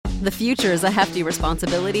The future is a hefty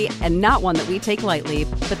responsibility and not one that we take lightly.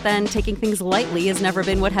 But then taking things lightly has never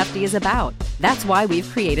been what Hefty is about. That's why we've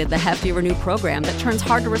created the Hefty Renew program that turns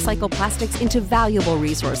hard-to-recycle plastics into valuable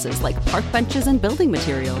resources like park benches and building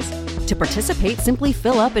materials. To participate, simply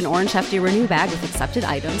fill up an orange Hefty Renew bag with accepted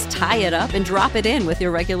items, tie it up, and drop it in with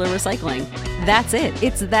your regular recycling. That's it.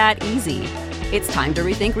 It's that easy. It's time to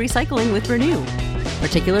rethink recycling with Renew.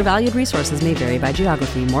 Particular valued resources may vary by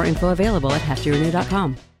geography. More info available at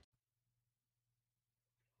heftyrenew.com.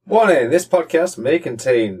 Warning, this podcast may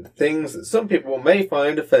contain things that some people may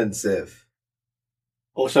find offensive.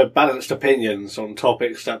 Also balanced opinions on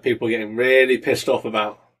topics that people are getting really pissed off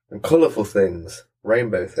about. And colourful things.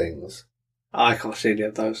 Rainbow things. I can't see any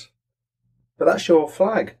of those. But that's your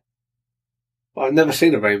flag. I've never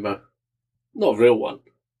seen a rainbow. Not a real one.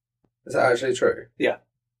 Is that actually true? Yeah.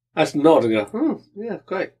 I just nod and go, yeah,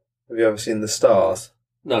 great. Have you ever seen the stars?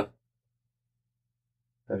 No.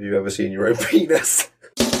 Have you ever seen your own penis?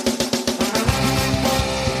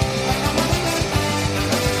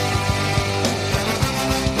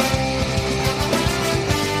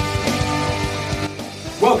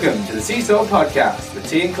 Welcome to the Seesaw Podcast with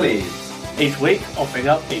T and Cleves. Each week, offering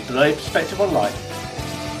up a delayed perspective on life.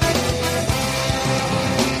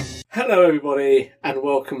 Hello everybody, and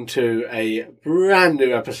welcome to a brand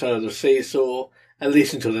new episode of Seesaw, at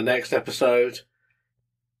least until the next episode.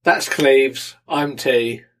 That's Cleves, I'm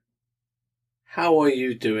T. How are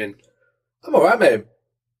you doing? I'm alright, mate.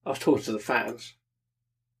 I was talking to the fans.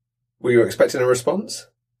 Were you expecting a response?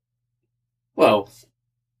 Well,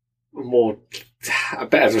 a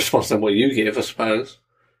better response than what you give, I suppose.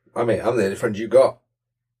 I mean, I'm the only friend you got.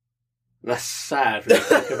 That's sad when you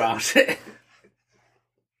think about it.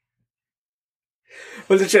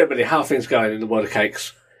 Well, legitimately, how are things going in the world of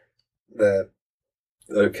cakes? They're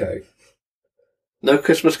okay. No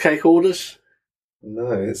Christmas cake orders?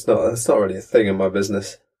 No, it's not. That's not really a thing in my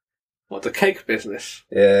business. What, the cake business?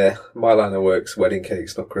 Yeah, my line of work's wedding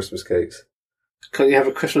cakes, not Christmas cakes. Can't you have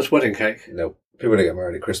a Christmas wedding cake? No, people don't get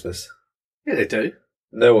married at Christmas. Yeah, they do.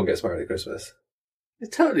 No one gets married at Christmas. They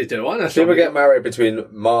totally do. I know People get married between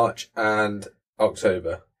March and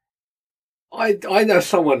October. I know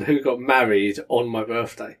someone who got married on my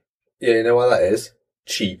birthday. Yeah, you know why that is?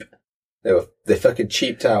 Cheap. They fucking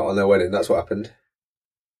cheaped out on their wedding. That's what happened.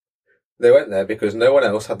 They went there because no one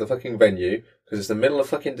else had the fucking venue, because it's the middle of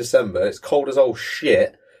fucking December, it's cold as old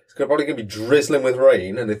shit, it's probably going to be drizzling with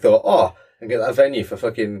rain, and they thought, and get that venue for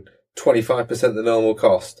fucking 25% the normal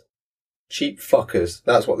cost. Cheap fuckers.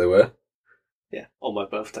 That's what they were. Yeah, on my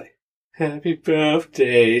birthday. Happy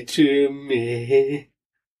birthday to me.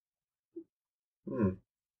 Oh,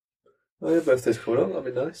 your birthday's coming up.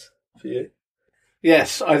 That'd be nice for you.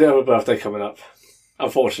 Yes, I do have a birthday coming up.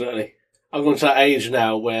 Unfortunately. I've gone to that age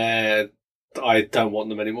now where I don't want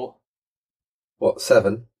them anymore. What,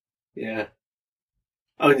 7? Yeah.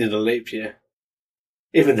 Only in a leap year.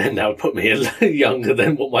 Even then, that would put me younger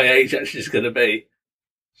than what my age actually is going to be.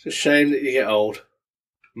 It's a shame that you get old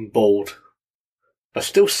and bald, but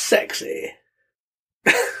still sexy.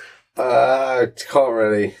 I can't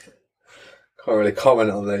really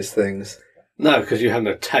comment on those things. No, because you have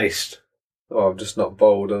no taste. Oh, I'm just not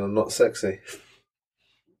bold and I'm not sexy.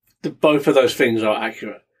 Both of those things are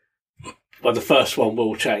accurate, but the first one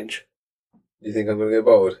will change. You think I'm going to get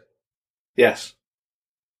bold? Yes.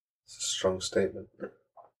 It's a strong statement.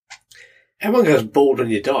 Everyone goes bald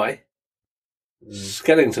when you die.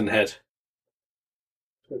 Skeleton head.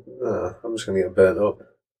 Nah, I'm just going to get burnt up.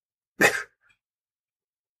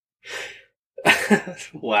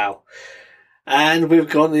 Wow. And we've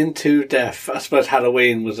gone into death. I suppose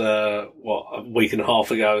Halloween was a week and a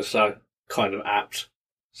half ago, so kind of apt.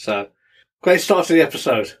 So, great start to the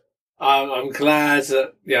episode. I'm glad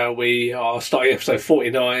that we are starting episode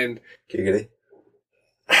 49. Giggity.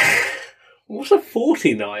 What's a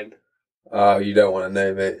 49? Oh, you don't want to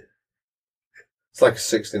know, mate. It's like a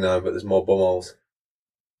 69, but there's more bumholes.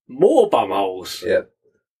 More bumholes? Yep.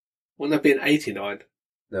 Wouldn't that be an 89?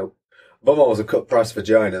 Nope. Bumholes are cut price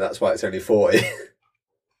vagina, that's why it's only 40.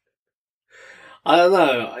 I don't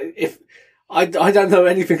know. I don't know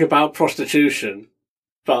anything about prostitution,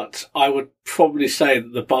 but I would probably say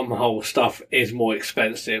that the bumhole stuff is more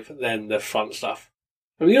expensive than the front stuff.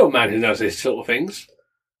 I mean, you're a man who knows these sort of things.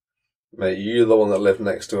 Mate, you're the one that lived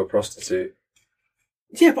next to a prostitute.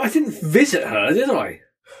 Yeah, but I didn't visit her, did I?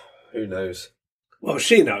 Who knows? Well,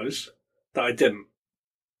 she knows that I didn't.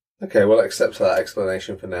 Okay, we'll accept that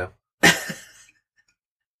explanation for now.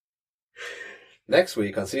 Next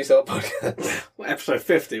week on Seesaw Podcast. Episode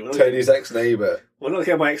 50. Tony's ex-neighbour. We're not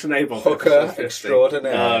getting my ex-neighbour. Hooker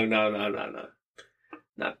extraordinaire.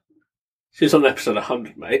 No. She's on episode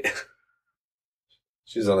 100, mate.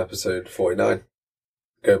 She's on episode 49.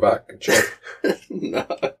 Go back and check. No.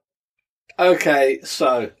 Okay,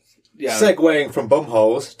 so... yeah, Segueing from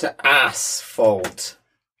bumholes to asphalt.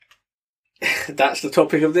 that's the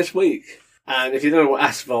topic of this week. And if you don't know what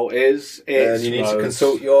asphalt is, it's And you need to roads.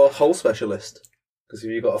 consult your hole specialist. Because if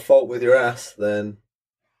you've got a fault with your ass, then...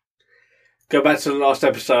 Go back to the last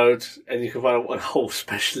episode and you can find out what a hole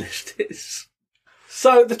specialist is.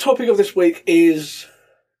 So the topic of this week is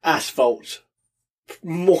asphalt.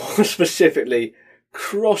 More specifically,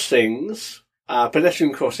 crossings,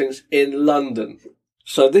 pedestrian crossings in London.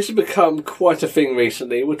 So this has become quite a thing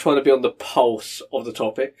recently. We're trying to be on the pulse of the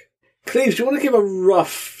topic. Cleves, do you want to give a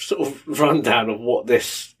rough sort of rundown of what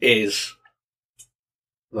this is?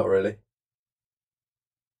 Not really.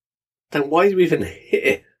 Then why are you even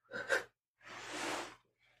here?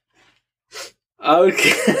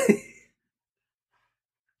 Okay.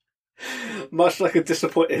 Much like a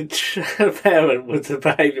disappointed parent with the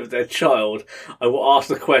behaviour of their child, I will ask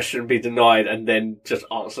the question, be denied, and then just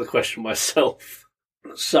answer the question myself.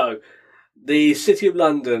 So, the City of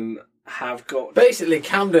London have got... Basically,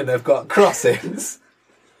 Camden have got crossings.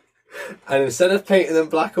 And instead of painting them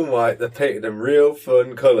black and white, they're painting them real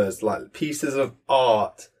fun colours, like pieces of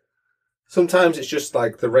art. Sometimes it's just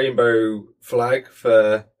like the rainbow flag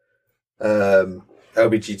for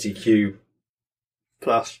LGBTQ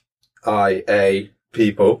Plus. IA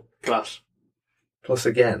people. Plus. Plus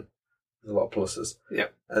again. There's a lot of pluses.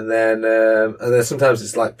 Yep. And then sometimes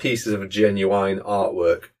it's like pieces of a genuine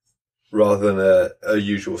artwork rather than a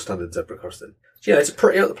usual standard zebra crossing. So, yeah, it's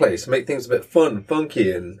pretty up the place. Make things a bit fun,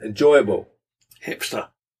 funky and enjoyable. Hipster.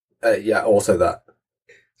 Yeah, also that.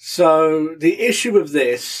 So, the issue with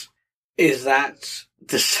this is that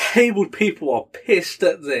disabled people are pissed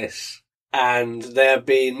at this. And there have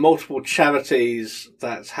been multiple charities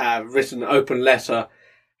that have written an open letter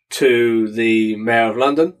to the Mayor of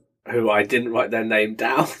London, who I didn't write their name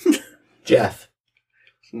down. Jeff.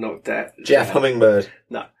 It's not that. Jeff Hummingbird.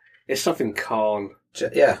 No. It's something Khan.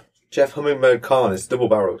 Jeff Hummingbird Khan is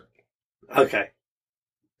double-barreled. Okay.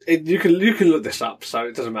 You can look this up, so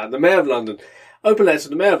it doesn't matter. The Mayor of London, open letter to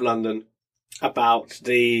the Mayor of London about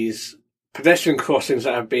these pedestrian crossings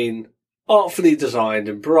that have been artfully designed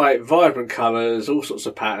in bright, vibrant colours, all sorts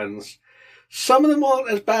of patterns. Some of them aren't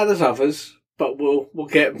as bad as others, but we'll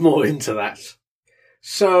get more into that.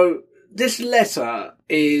 So this letter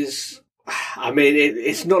is, I mean,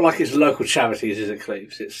 it's not like it's local charities, is it,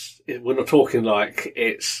 Cleves? We're not talking like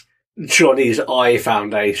it's Johnny's Eye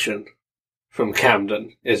Foundation from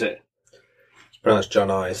Camden, is it? It's pronounced John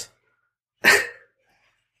Eyes.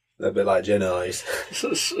 A bit like Jen Eyes.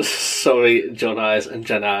 Sorry, John Eyes and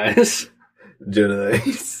Jen Eyes. Jen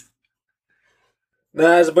Eyes. No,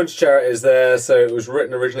 there's a bunch of charities there. So it was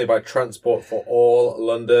written originally by Transport for All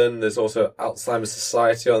London. There's also Alzheimer's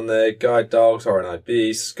Society on there, Guide Dogs,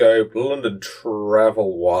 RNIB, Scope, London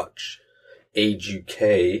Travel Watch, Age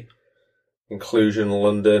UK, Inclusion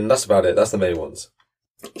London. That's about it. That's the main ones.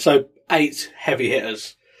 So 8 heavy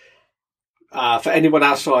hitters. For anyone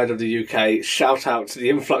outside of the UK, shout out to the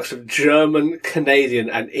influx of German, Canadian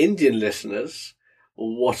and Indian listeners.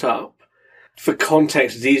 What up? For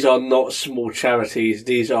context, these are not small charities.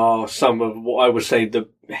 These are some of what I would say the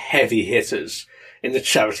heavy hitters in the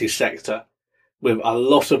charity sector with a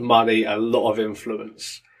lot of money, a lot of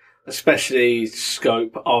influence, especially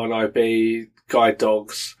Scope, RNIB, Guide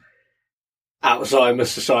Dogs,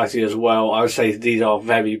 Alzheimer's Society as well. I would say these are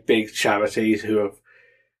very big charities who have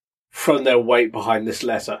thrown their weight behind this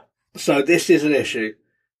letter. So this is an issue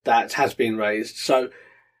that has been raised. So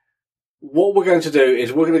what we're going to do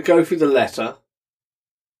is we're going to go through the letter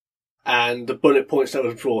and the bullet points that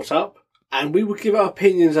was brought up, and we will give our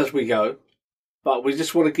opinions as we go, but we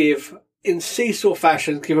just want to give, in seesaw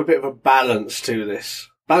fashion, give a bit of a balance to this.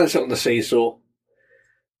 Balance it on the seesaw.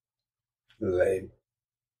 Lame.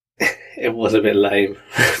 It was a bit lame.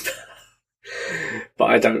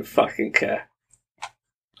 But I don't fucking care.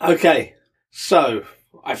 Okay, so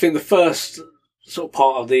I think the first sort of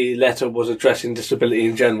part of the letter was addressing disability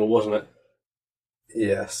in general, wasn't it?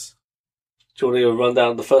 Yes. Do you want to run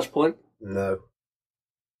down the first point? No.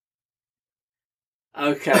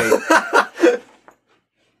 Okay.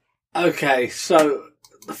 Okay, so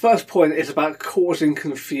the first point is about causing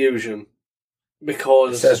confusion.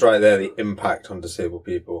 Because... It says right there the impact on disabled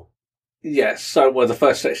people. Yes, so well, the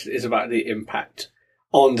first section is about the impact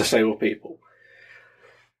on disabled people.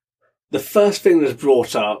 The first thing that's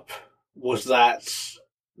brought up was that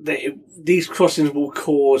these crossings will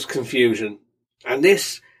cause confusion. And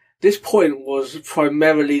this point was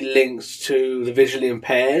primarily linked to the visually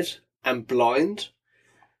impaired and blind.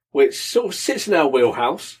 which sort of sits in our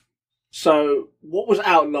wheelhouse. So what was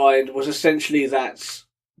outlined was essentially that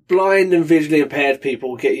blind and visually impaired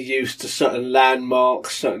people get used to certain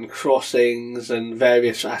landmarks, certain crossings and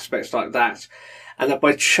various aspects like that. And that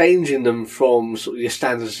by changing them from sort of your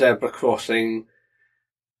standard zebra crossing,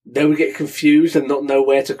 they would get confused and not know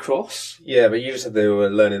where to cross. Yeah, but you just said they were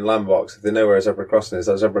learning landmarks. If they know where a zebra crossing is,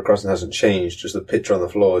 that zebra crossing hasn't changed, just the picture on the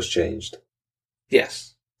floor has changed.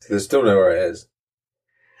 Yes. So they still know where it is.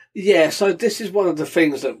 Yeah, so this is one of the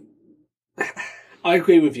things that I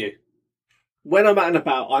agree with you. When I'm out and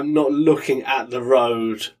about, I'm not looking at the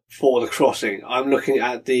road for the crossing. I'm looking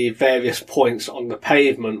at the various points on the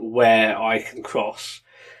pavement where I can cross.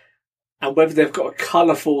 And whether they've got a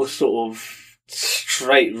colourful sort of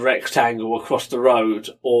straight rectangle across the road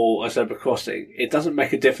or a zebra crossing, it doesn't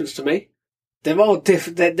make a difference to me.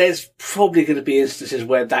 There's probably going to be instances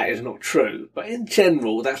where that is not true, but in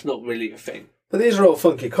general, that's not really a thing. But these are all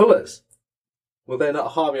funky colours. Will they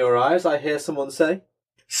not harm your eyes, I hear someone say?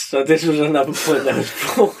 So this was another point that was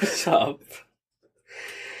brought up.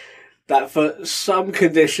 That for some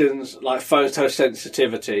conditions, like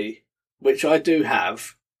photosensitivity, which I do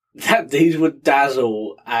have, that these would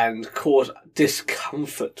dazzle and cause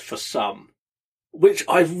discomfort for some, which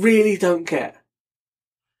I really don't get.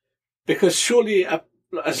 Because surely a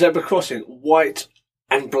zebra crossing, white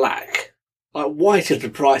and black, like white is the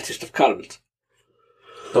brightest of colours.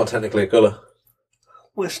 Not technically a colour.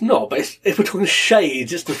 Well, it's not, but if we're talking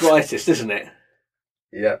shades, it's the brightest, isn't it?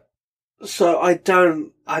 Yeah. So I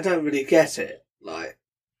don't really get it. Like,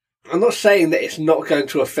 I'm not saying that it's not going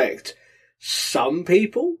to affect some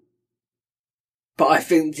people, but I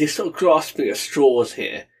think you're sort of grasping at straws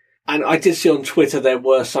here. And I did see on Twitter there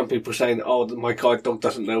were some people saying, oh, my guide dog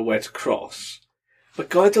doesn't know where to cross. But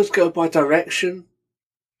guide dogs go by direction,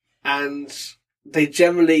 and they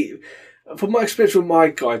generally, from my experience with my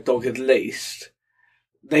guide dog at least,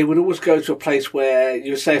 they would always go to a place where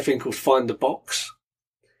you would say a thing called find the box.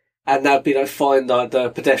 And that would be like find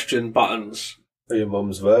the pedestrian buttons. Or your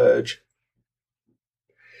mum's verge.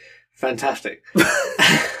 Fantastic.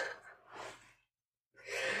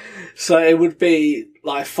 So it would be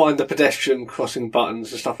like find the pedestrian crossing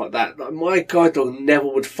buttons and stuff like that. Like, my guide dog never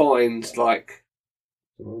would find like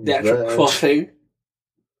the actual crossing.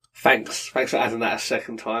 Thanks for adding that a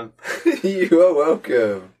second time. You are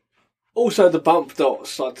welcome. Also, the bump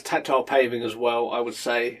dots, like the tactile paving as well, I would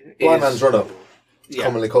say. Blind man's run up,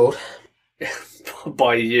 commonly called.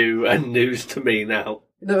 By you and news to me now.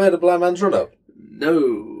 You never heard of blind man's run up?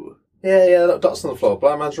 No. Yeah, little dots on the floor.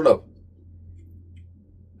 Blind man's run up.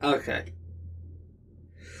 Okay.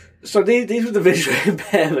 So these were the visual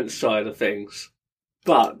impairment side of things.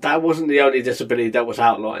 But that wasn't the only disability that was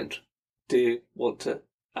outlined. Do you want to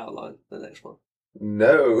outline the next one?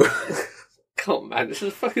 No. Come on, man, this is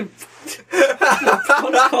a fucking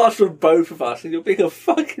podcast from both of us, and you're being a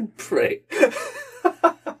fucking prick.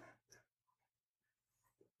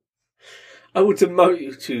 I will demote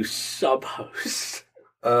you to sub-host.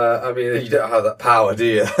 I mean, you don't have that power, do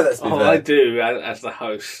you? Let's be fair. I do, as the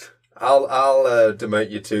host. I'll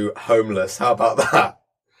demote you to homeless. How about that?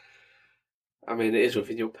 I mean, it is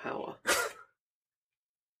within your power.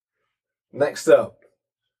 Next up.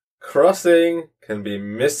 Crossing can be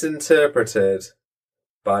misinterpreted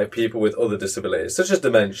by people with other disabilities, such as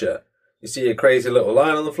dementia. You see a crazy little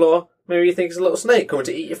line on the floor, maybe you think it's a little snake coming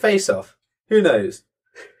to eat your face off. Who knows?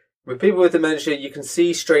 With people with dementia, you can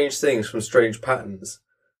see strange things from strange patterns.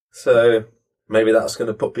 So maybe that's going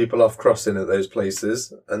to put people off crossing at those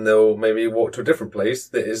places, and they'll maybe walk to a different place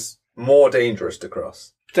that is more dangerous to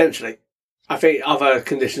cross. Potentially. I think other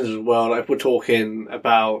conditions as well, like we're talking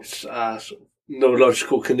about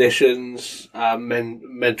neurological conditions,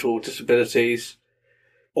 mental disabilities,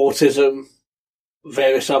 autism,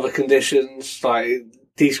 various other conditions, like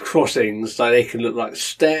these crossings, like they can look like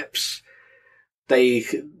steps, they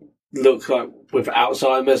look like, with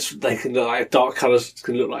Alzheimer's, they can look like, dark colours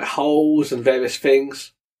can look like holes and various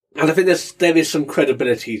things. And I think there is some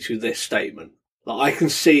credibility to this statement. Like, I can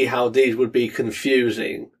see how these would be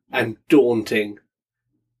confusing and daunting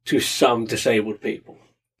to some disabled people.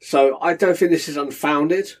 So I don't think this is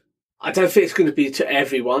unfounded. I don't think it's going to be to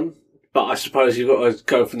everyone, but I suppose you've got to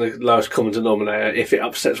go from the lowest common denominator. If it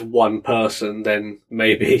upsets one person, then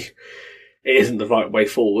maybe it isn't the right way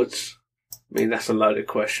forwards. I mean, that's a loaded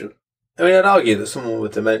question. I mean, I'd argue that someone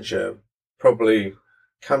with dementia, probably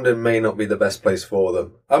Camden may not be the best place for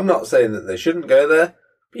them. I'm not saying that they shouldn't go there,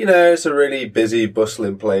 but you know, it's a really busy,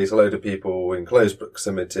 bustling place, a load of people in close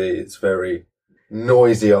proximity. It's very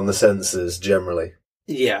noisy on the senses, generally.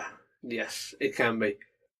 Yeah, yes, it can be.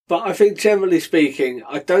 But I think generally speaking,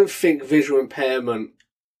 I don't think visual impairment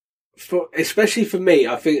especially for me,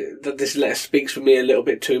 I think that this letter speaks for me a little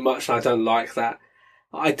bit too much, and I don't like that.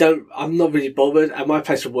 I'm not really bothered. At my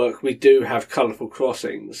place of work, we do have colourful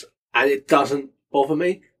crossings, and it doesn't bother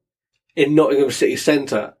me. In Nottingham city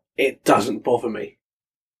centre, it doesn't bother me.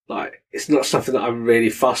 Like, it's not something that I'm really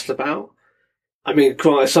fussed about. I mean,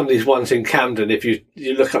 granted, some of these ones in Camden, if you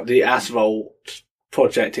look up the asphalt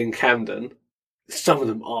project in Camden, some of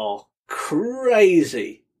them are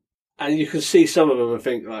crazy. And you can see some of them and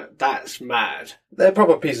think, like, that's mad. They're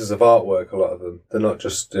proper pieces of artwork, a lot of them. They're not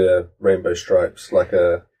just rainbow stripes like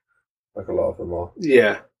a lot of them are.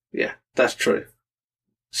 Yeah, that's true.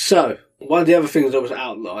 So, one of the other things that was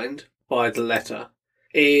outlined by the letter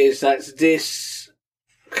is that these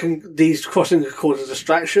crossings could cause a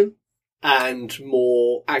distraction and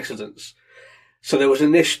more accidents. So there was an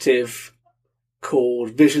initiative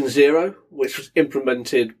called Vision Zero, which was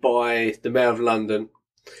implemented by the Mayor of London.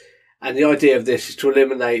 And the idea of this is to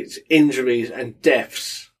eliminate injuries and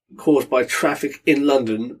deaths caused by traffic in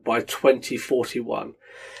London by 2041.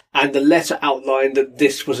 And the letter outlined that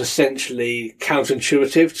this was essentially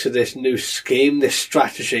counterintuitive to this new scheme, this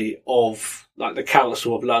strategy of like the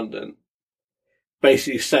Council of London.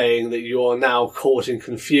 Basically saying that you are now causing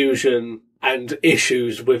confusion and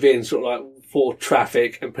issues within sort of like for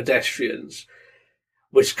traffic and pedestrians,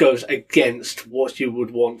 which goes against what you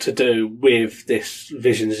would want to do with this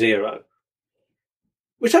Vision Zero.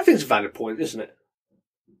 Which I think is a valid point, isn't it?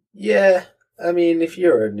 Yeah. I mean, if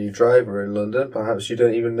you're a new driver in London, perhaps you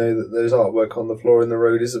don't even know that there's artwork on the floor in the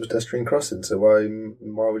road is a pedestrian crossing, so why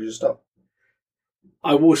would you stop?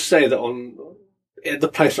 I will say that at the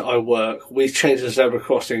place that I work, we changed the zebra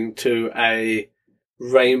crossing to a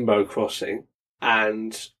rainbow crossing,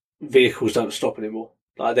 and vehicles don't stop anymore.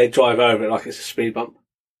 Like, they drive over it like it's a speed bump.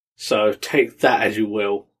 So take that as you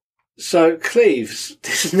will. So, Cleves,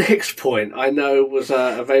 this next point I know was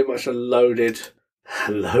a very much a loaded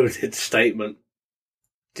statement.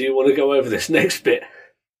 Do you want to go over this next bit?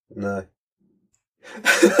 No.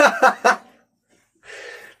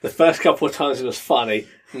 The first couple of times it was funny,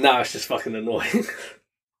 now it's just fucking annoying.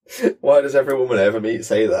 Why does every woman I ever meet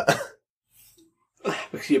say that?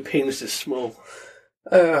 Because your penis is small.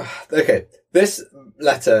 Okay. This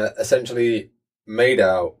letter essentially made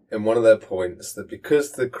out in one of their points that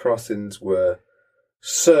because the crossings were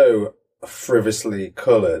so frivolously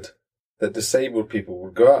coloured that disabled people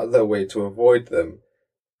would go out of their way to avoid them,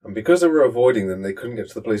 and because they were avoiding them, they couldn't get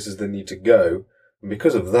to the places they need to go, and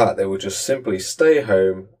because of that, they would just simply stay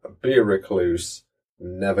home, be a recluse,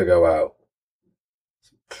 and never go out.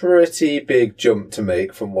 It's a pretty big jump to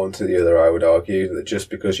make from one to the other, I would argue, that just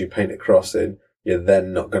because you paint a crossing, you're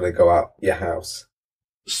then not going to go out your house.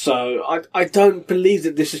 So, I don't believe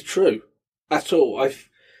that this is true at all.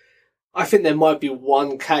 I think there might be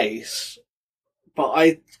one case, but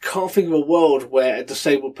I can't think of a world where a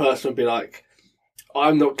disabled person would be like,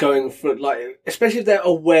 I'm not going for, like, especially if they're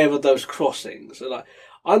aware of those crossings. They're like,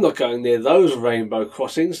 I'm not going near those rainbow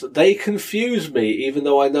crossings. They confuse me, even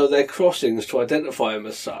though I know they're crossings to identify them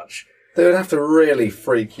as such. They would have to really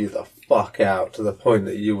freak you the fuck out to the point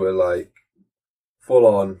that you were, like, full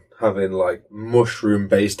on having, like,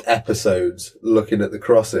 mushroom-based episodes looking at the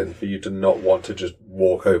crossing for you to not want to just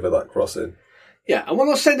walk over that crossing. Yeah, and when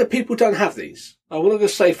I say that people don't have these, I want to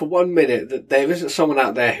just say for 1 minute that there isn't someone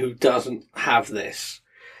out there who doesn't have this.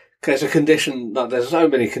 Because it's a condition, like, there's so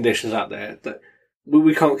many conditions out there that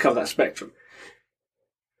we can't cover that spectrum.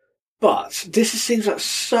 But this seems like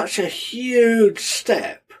such a huge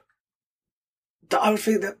step that I would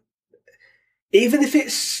think that even if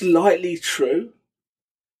it's slightly true,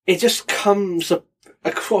 it just comes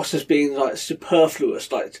across as being like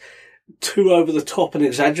superfluous, like too over the top and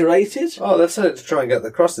exaggerated. Oh, they've said it to try and get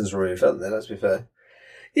the crossings removed, haven't they? Let's be fair.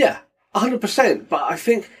 Yeah, 100%. But I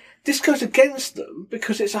think this goes against them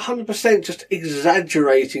because it's 100% just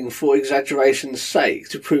exaggerating for exaggeration's sake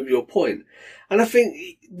to prove your point. And I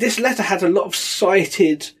think this letter had a lot of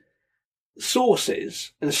cited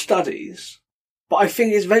sources and studies, but I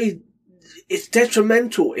think it's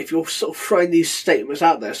detrimental if you're sort of throwing these statements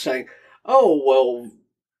out there saying, oh, well,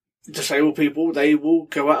 disabled people, they will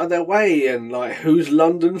go out of their way, and like, who's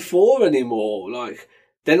London for anymore? Like,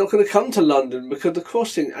 they're not going to come to London because of the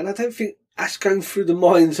crossing. And I don't think that's going through the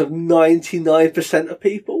minds of 99% of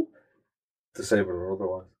people. Disabled or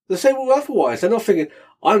otherwise. Disabled or otherwise. They're not thinking,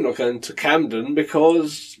 I'm not going to Camden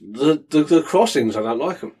because the crossings, I don't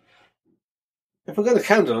like them. If I'm going to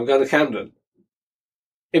Camden, I'm going to Camden.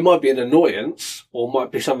 It might be an annoyance, or might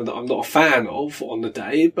be something that I'm not a fan of on the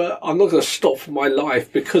day, but I'm not going to stop my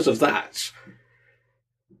life because of that.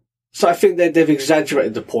 So I think they've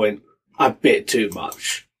exaggerated the point a bit too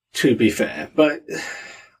much, to be fair. But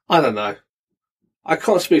I don't know. I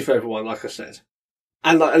can't speak for everyone, like I said.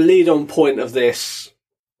 And like a lead-on point of this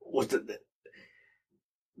was that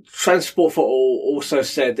Transport for All also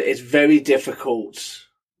said that it's very difficult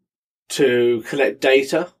to collect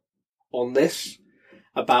data on this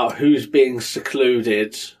about who's being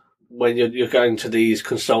secluded when you're going to these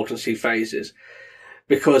consultancy phases,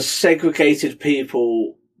 because segregated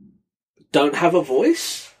people don't have a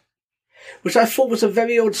voice, which I thought was a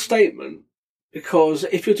very odd statement, because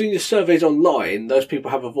if you're doing your surveys online, those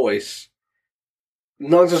people have a voice.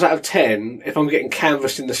 9 times out of 10, if I'm getting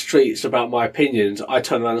canvassed in the streets about my opinions, I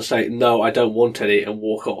turn around and say, no, I don't want any, and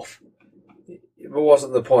walk off. But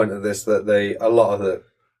wasn't the point of this that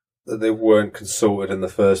that they weren't consulted in the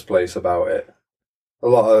first place about it? A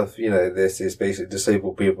lot of, this is basically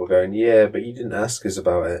disabled people going, yeah, but you didn't ask us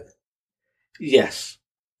about it. Yes.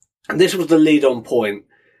 And this was the lead-on point,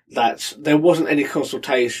 that there wasn't any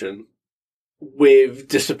consultation with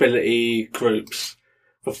disability groups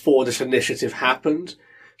before this initiative happened.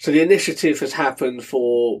 So the initiative has happened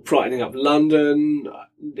for brightening up London.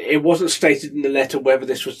 It wasn't stated in the letter whether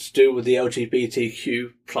this was to do with the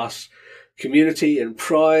LGBTQ plus community and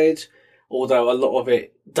pride, although a lot of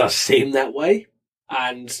it does seem that way.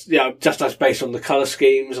 And, just as based on the colour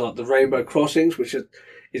schemes, like the rainbow crossings, which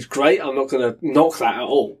is great. I'm not going to knock that at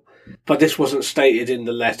all. But this wasn't stated in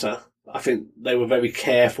the letter. I think they were very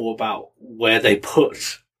careful about where they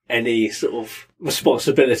put any sort of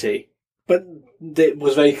responsibility. But it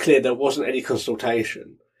was very clear there wasn't any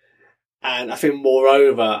consultation. And I think,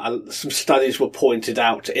 moreover, some studies were pointed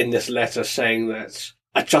out in this letter saying that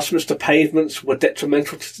adjustments to pavements were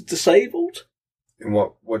detrimental to the disabled. And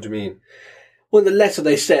what do you mean? Well, in the letter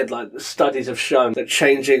they said, the studies have shown that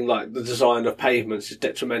changing, the design of pavements is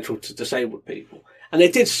detrimental to disabled people. And they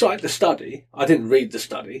did cite the study. I didn't read the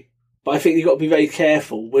study. But I think you've got to be very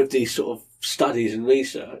careful with these sort of studies and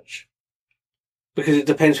research, because it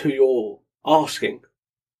depends who you're asking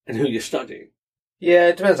and who you're studying. Yeah,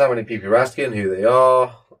 it depends how many people you're asking, who they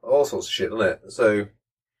are, all sorts of shit, doesn't it? So,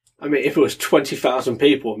 I mean, if it was 20,000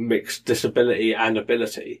 people of mixed disability and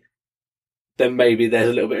ability, then maybe there's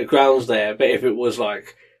a little bit of grounds there. But if it was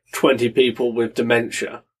 20 people with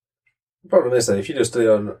dementia... The problem is that if you just study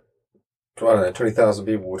on, 20,000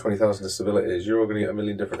 people with 20,000 disabilities, you're all going to get a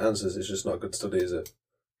million different answers. It's just not a good study, is it?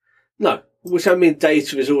 No, which I mean,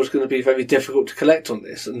 data is always going to be very difficult to collect on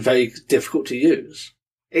this and very difficult to use.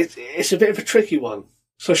 It's a bit of a tricky one.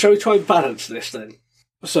 So shall we try and balance this then?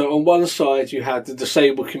 So on one side, you had the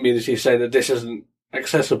disabled community saying that this isn't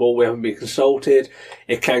accessible, we haven't been consulted,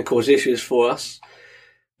 it can cause issues for us.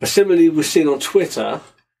 But similarly, we've seen on Twitter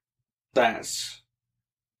that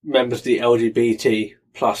members of the LGBT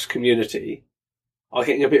plus community are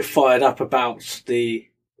getting a bit fired up about the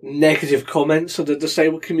negative comments of the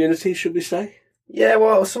disabled community, should we say? Yeah,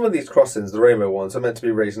 well, some of these crossings, the rainbow ones, are meant to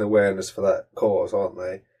be raising awareness for that cause, aren't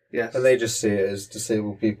they? Yes. And they just see it as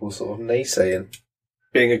disabled people sort of naysaying.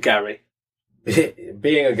 Being a Gary.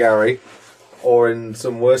 Being a Gary, or in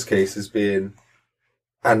some worst cases, being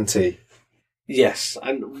anti. Yes,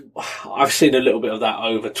 and I've seen a little bit of that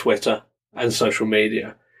over Twitter and social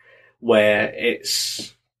media, where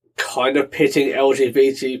it's kind of pitting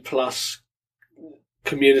LGBT plus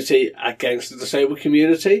community against the disabled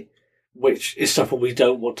community, which is something we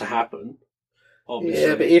don't want to happen, obviously.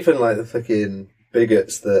 Yeah, but even the fucking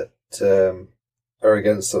bigots that are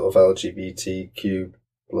against sort of LGBTQ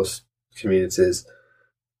plus communities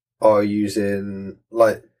are using,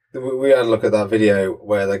 we had a look at that video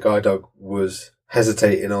where the guide dog was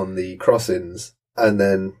hesitating on the crossings, and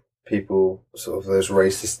then people, sort of those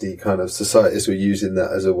racisty kind of societies, were using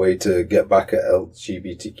that as a way to get back at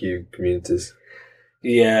LGBTQ communities.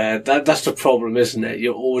 Yeah, that's the problem, isn't it?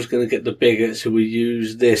 You're always going to get the bigots who will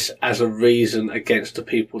use this as a reason against the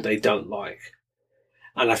people they don't like.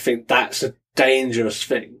 And I think that's a dangerous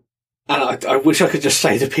thing. And I wish I could just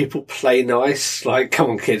say to people, play nice. Come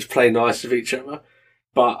on kids, play nice with each other.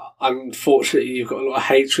 But unfortunately, you've got a lot of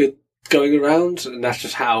hatred going around, and that's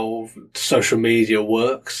just how social media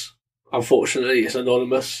works. Unfortunately, it's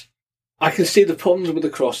anonymous. I can see the problems with the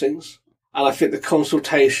crossings, and I think the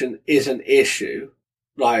consultation is an issue.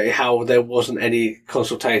 How there wasn't any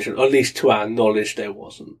consultation, or at least to our knowledge there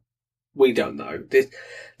wasn't. We don't know.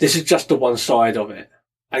 This is just the one side of it.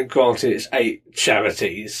 And granted, it's 8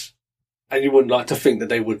 charities, and you wouldn't like to think that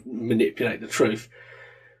they would manipulate the truth.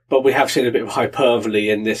 But we have seen a bit of hyperbole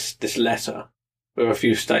in this letter, with a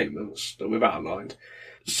few statements that we've outlined.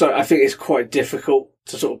 So I think it's quite difficult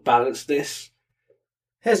to sort of balance this.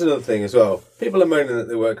 Here's another thing as well. People are moaning that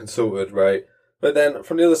they weren't consulted, right? But then,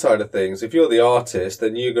 from the other side of things, if you're the artist,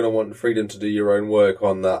 then you're going to want freedom to do your own work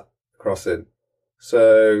on that crossing.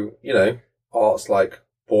 So, art's like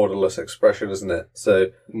borderless expression, isn't it?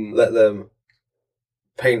 So let them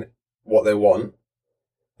paint what they want.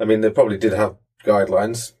 I mean, they probably did have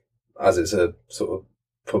guidelines, as it's a sort of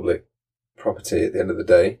public property at the end of the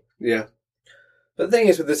day. Yeah. But the thing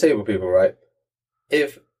is with disabled people, right?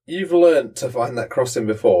 If you've learnt to find that crossing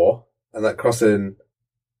before, and that crossing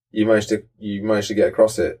you managed to get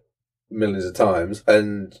across it millions of times,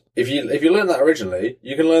 and if you learned that originally,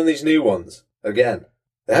 you can learn these new ones again.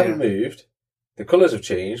 They haven't moved, the colours have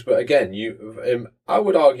changed, but again, I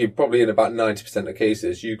would argue probably in about 90% of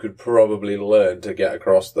cases, you could probably learn to get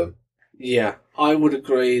across them. Yeah, I would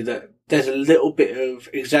agree that there's a little bit of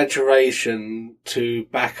exaggeration to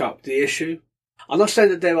back up the issue. I'm not saying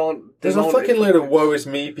that There's a fucking load of woe is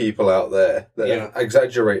me people out there that have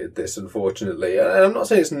exaggerated this, unfortunately. And I'm not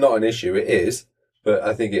saying it's not an issue, it is, but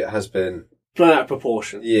I think it has been blown out of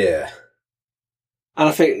proportion. Yeah. And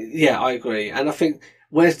I think, I agree. And I think,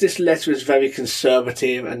 whereas this letter is very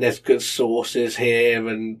conservative and there's good sources here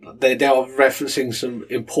and they are referencing some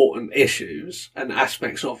important issues and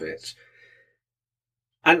aspects of it.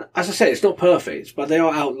 And as I say, it's not perfect, but they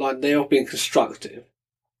are outlined, they are being constructive.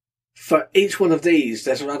 For each one of these,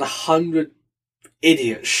 there's around 100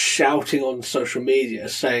 idiots shouting on social media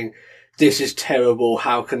saying, this is terrible,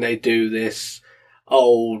 how can they do this?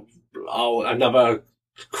 Oh, another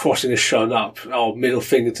crossing has shown up. Oh, middle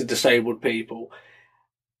finger to disabled people.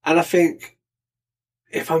 And I think,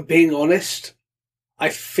 if I'm being honest, I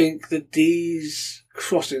think that these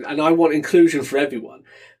crossings, and I want inclusion for everyone,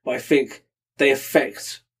 but I think they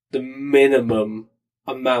affect the minimum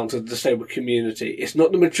amount of the disabled community. It's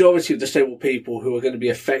not the majority of disabled people who are going to be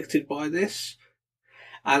affected by this.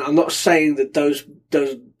 And I'm not saying that those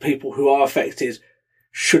people who are affected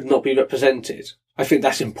should not be represented. I think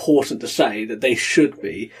that's important to say, that they should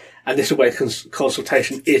be, and this is where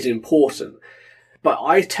consultation is important. But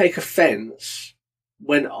I take offence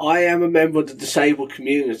when I am a member of the disabled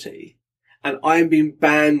community and I am being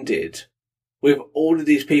banded with all of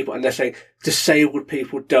these people, and they're saying, disabled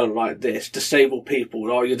people don't like this, disabled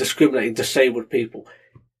people, oh, you're discriminating disabled people.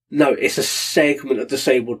 No, it's a segment of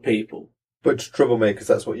disabled people. But troublemakers,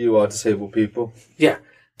 that's what you are, disabled people. Yeah,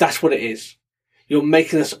 that's what it is. You're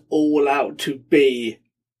making us all out to be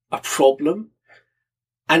a problem.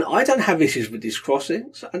 And I don't have issues with these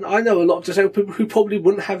crossings, and I know a lot of disabled people who probably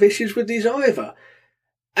wouldn't have issues with these either.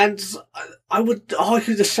 And I would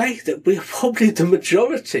argue to say that we are probably the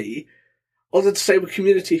majority of the disabled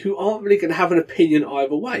community who aren't really going to have an opinion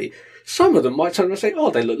either way. Some of them might turn around and say,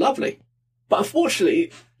 oh, they look lovely. But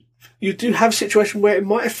unfortunately, you do have a situation where it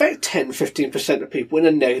might affect 10-15% of people in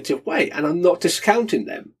a negative way, and I'm not discounting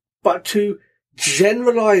them. But to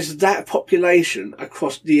generalise that population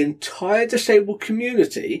across the entire disabled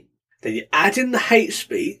community, then you add in the hate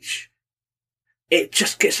speech, it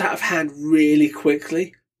just gets out of hand really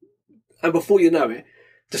quickly. And before you know it,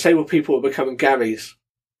 disabled people are becoming Garys.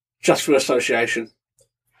 Just for association.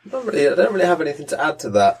 I don't really have anything to add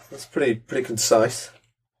to that. That's pretty concise.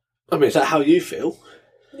 I mean, is that how you feel?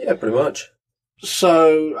 Yeah, pretty much.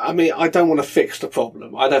 So, I mean, I don't want to fix the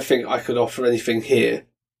problem. I don't think I could offer anything here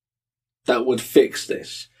that would fix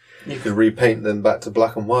this. You could repaint them back to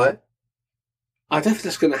black and white. I don't think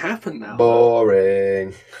that's going to happen now.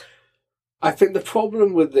 Boring. I think the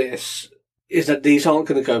problem with this is that these aren't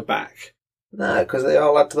going to go back. No, because they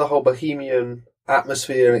all add to the whole bohemian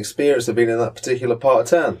atmosphere and experience of being in that particular part of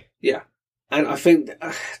town. Yeah. And I think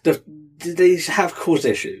these have caused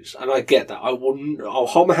issues, and I get that. I'll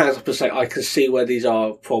hold my hands up and say I can see where these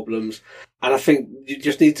are problems. And I think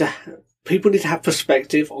people need to have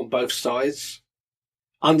perspective on both sides,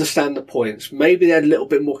 understand the points. Maybe a little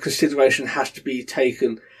bit more consideration has to be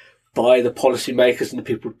taken by the policymakers and the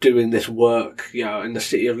people doing this work, in the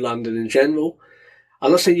City of London in general.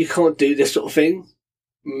 I'm not saying you can't do this sort of thing.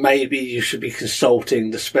 Maybe you should be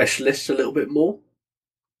consulting the specialists a little bit more.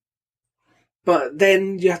 But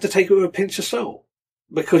then you have to take it with a pinch of salt,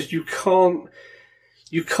 because you can't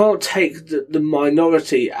take the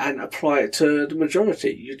minority and apply it to the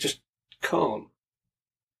majority. You just can't.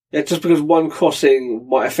 Yeah, just because one crossing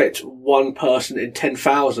might affect one person in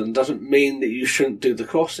 10,000 doesn't mean that you shouldn't do the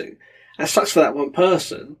crossing. And it sucks for that one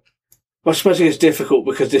person. But I suppose it's difficult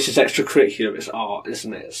because this is extracurricular, it's art,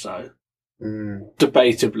 isn't it? So,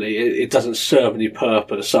 debatably, it doesn't serve any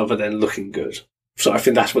purpose other than looking good. So I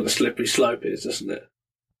think that's what the slippery slope is, isn't it?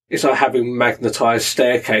 It's like having magnetised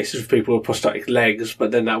staircases for people with prosthetic legs,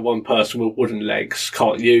 but then that one person with wooden legs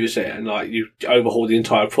can't use it, and you overhaul the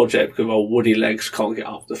entire project because wooden legs can't get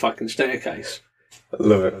up the fucking staircase. I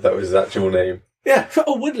love it. That was his actual name. Yeah, for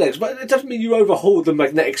wooden legs, but it doesn't mean you overhaul the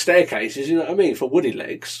magnetic staircases, you know what I mean, for woody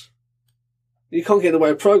legs. You can't get in the way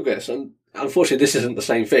of progress. And unfortunately, this isn't the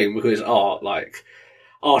same thing because art,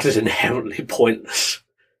 art is inherently pointless.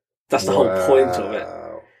 That's the whole point of it.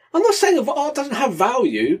 I'm not saying that art doesn't have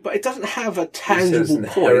value, but it doesn't have a tangible it's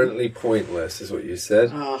inherently pointless, is what you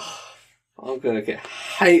said. I'm going to get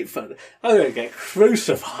hateful. I'm going to get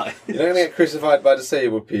crucified. You're not going to get crucified by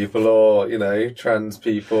disabled people or, trans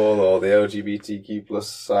people or the LGBTQ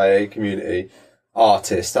plus IA community.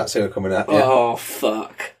 Artists, that's who are coming at you. Oh,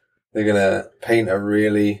 fuck. They're going to paint a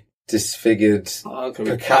really disfigured,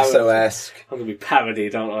 Picasso-esque... I'm going to be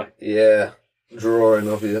parodied, aren't I? Yeah, drawing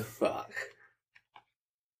of you. Fuck.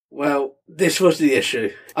 Well, this was the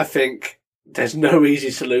issue. I think there's no easy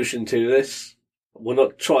solution to this. We're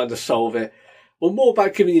not trying to solve it. We're more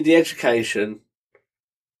about giving you the education.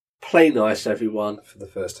 Play nice, everyone. For the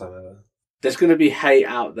first time ever. There's going to be hate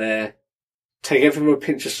out there. Take everything with a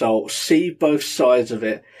pinch of salt. See both sides of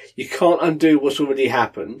it. You can't undo what's already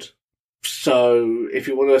happened. So if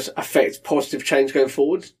you want to affect positive change going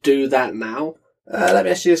forward, do that now. Let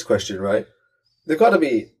me ask you this question, right? There's got to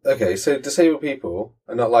be... Okay, so disabled people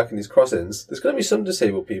are not liking these crossings. There's going to be some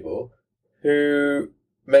disabled people who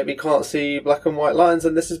maybe can't see black and white lines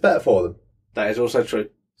and this is better for them. That is also true.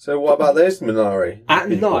 So what about those minority At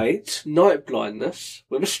people? night blindness,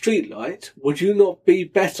 with a street light, would you not be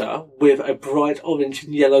better with a bright orange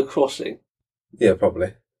and yellow crossing? Yeah,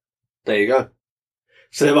 probably. There you go.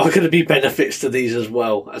 So there are going to be benefits to these as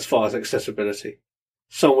well, as far as accessibility.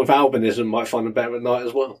 Someone with albinism might find them better at night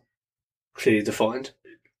as well. Clearly defined.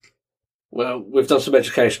 Well, we've done some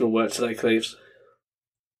educational work today, Cleves.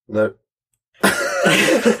 No.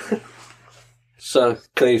 So,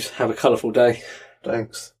 Cleves, have a colourful day.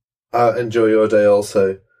 Thanks. Enjoy your day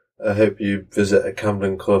also. I hope you visit a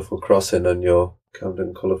Camden Colourful Crossing on your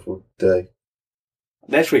Camden Colourful Day.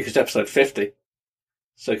 Next week is episode 50.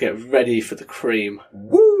 So get ready for the cream.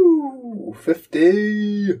 Woo!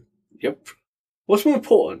 50! Yep. What's more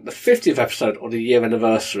important, the 50th episode or the year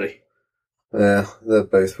anniversary? Yeah, they're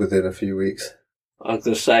both within a few weeks. I was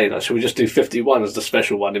going to say, should we just do 51 as the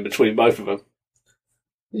special one in between both of them?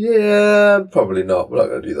 Yeah, probably not. We're not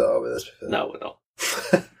going to do that, are we? No, we're not.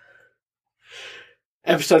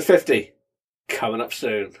 Episode 50, coming up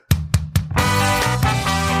soon.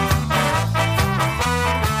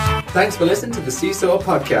 Thanks for listening to the Seesaw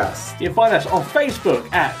Podcast. You can find us on Facebook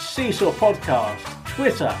at Seesaw Podcast,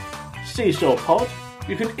 Twitter, Seesaw Pod.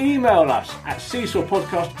 You can email us at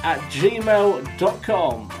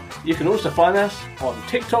seesawpodcast@gmail.com. You can also find us on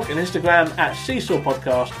TikTok and Instagram at Seesaw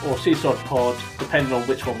Podcast or Seesaw Pod, depending on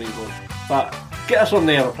which one we want. But get us on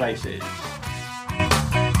the other places.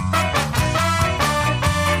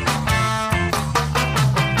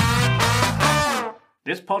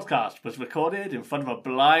 This podcast was recorded in front of a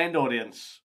blind audience.